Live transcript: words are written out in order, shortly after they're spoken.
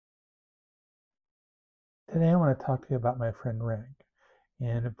Today, I want to talk to you about my friend Rick,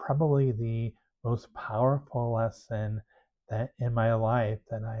 and probably the most powerful lesson that in my life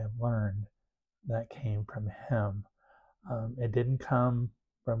that I have learned that came from him. It didn't come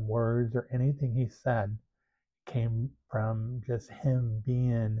from words or anything he said. It came from just him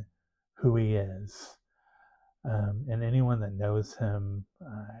being who he is. And anyone that knows him,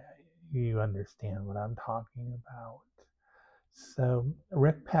 you understand what I'm talking about. So,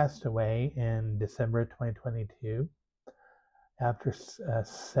 Rick passed away in December 2022 after a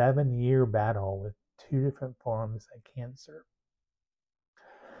 7-year battle with 2 different forms of cancer.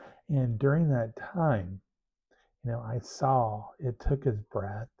 And during that time, I saw it took his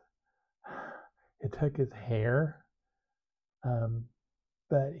breath, it took his hair, um,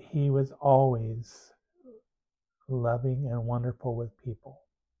 but he was always loving and wonderful with people.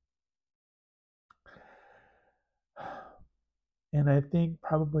 And I think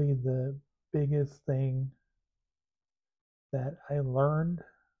probably the biggest thing that I learned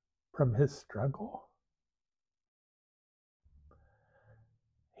from his struggle,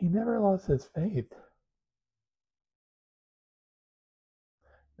 he never lost his faith.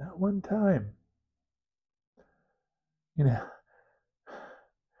 Not one time. You know,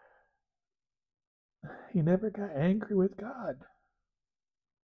 he never got angry with God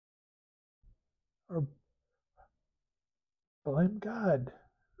or blamed God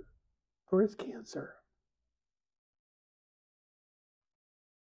for his cancer.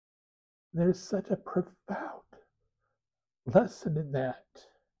 There's such a profound lesson in that.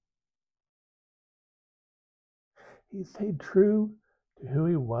 He stayed true to who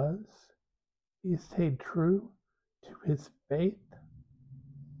he was. He stayed true to his faith.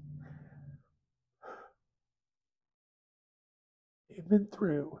 Even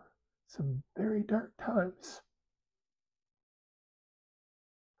through some very dark times,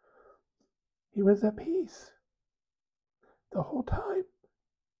 he was at peace the whole time.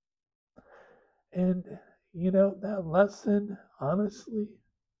 And, that lesson, honestly,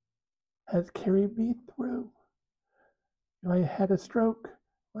 has carried me through. I had a stroke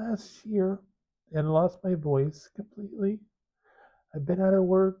last year and lost my voice completely. I've been out of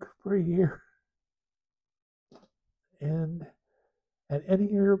work for a year. And at any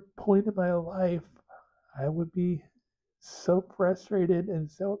other point in my life, I would be so frustrated and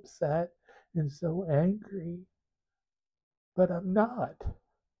so upset and so angry. But I'm not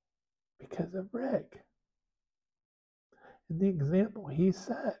because of Rick and the example he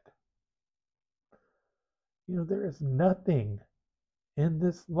set. There is nothing in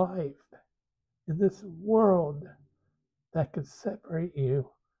this life, in this world, that can separate you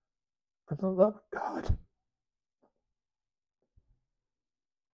from the love of God.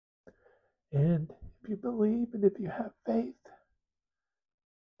 And if you believe and if you have faith,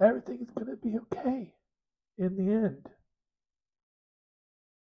 everything's going to be okay in the end.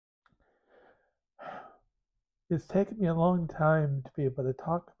 It's taken me a long time to be able to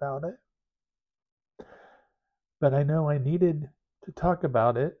talk about it, but I know I needed to talk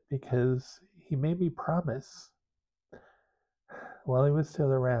about it because he made me promise while he was still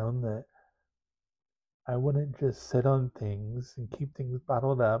around that I wouldn't just sit on things and keep things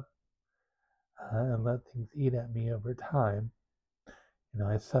bottled up and let things eat at me over time.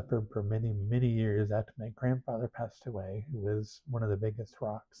 I suffered for many, many years after my grandfather passed away, who was one of the biggest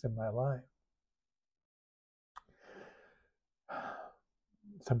rocks in my life.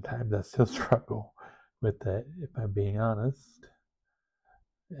 Sometimes I still struggle with that, if I'm being honest.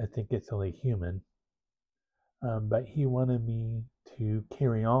 I think it's only human. But he wanted me to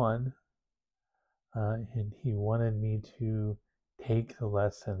carry on, and he wanted me to take the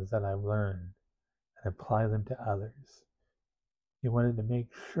lessons that I've learned and apply them to others. He wanted to make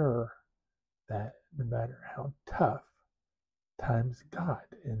sure that no matter how tough times got,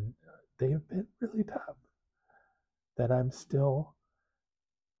 and they have been really tough, that I'm still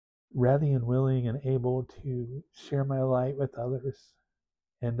ready and willing and able to share my light with others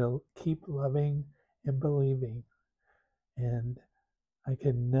and to keep loving and believing. And I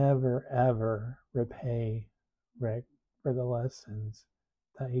can never, ever repay Rick for the lessons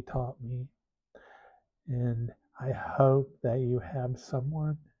that he taught me. And I hope that you have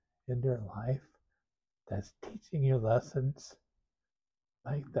someone in your life that's teaching you lessons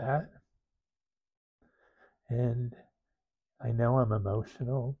like that. And I know I'm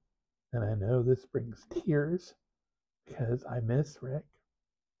emotional, and I know this brings tears because I miss Rick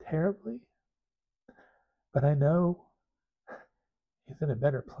terribly. But I know he's in a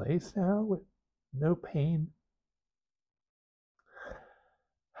better place now with no pain.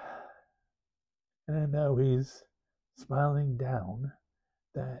 And I know he's smiling down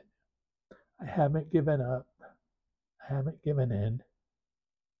that I haven't given up. I haven't given in.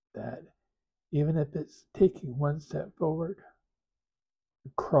 That even if it's taking one step forward,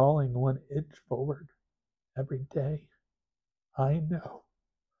 crawling 1 inch forward every day, I know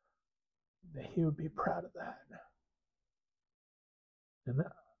that He would be proud of that. And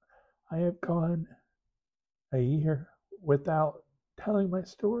I have gone a year without telling my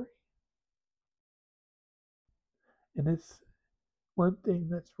story. And it's one thing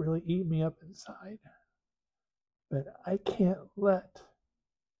that's really eaten me up inside. But I can't let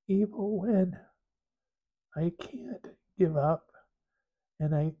evil win. I can't give up.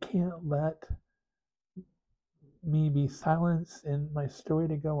 And I can't let me be silenced and my story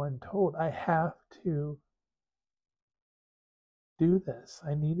to go untold. I have to do this.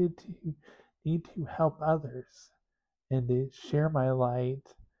 I need to help others and to share my light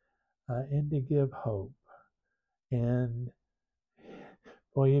and to give hope. And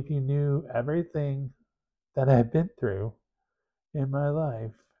boy, if you knew everything that I've been through in my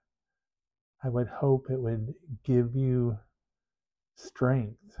life, I would hope it would give you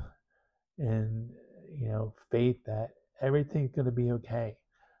strength and faith that everything's going to be okay.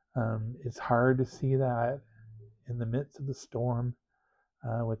 It's hard to see that in the midst of the storm,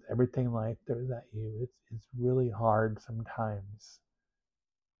 with everything life throws at you. It's really hard sometimes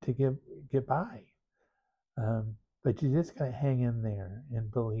to get by. But you just gotta hang in there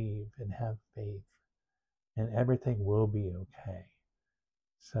and believe and have faith, and everything will be okay.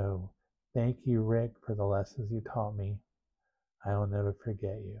 So thank you, Rick, for the lessons you taught me. I will never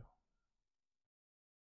forget you.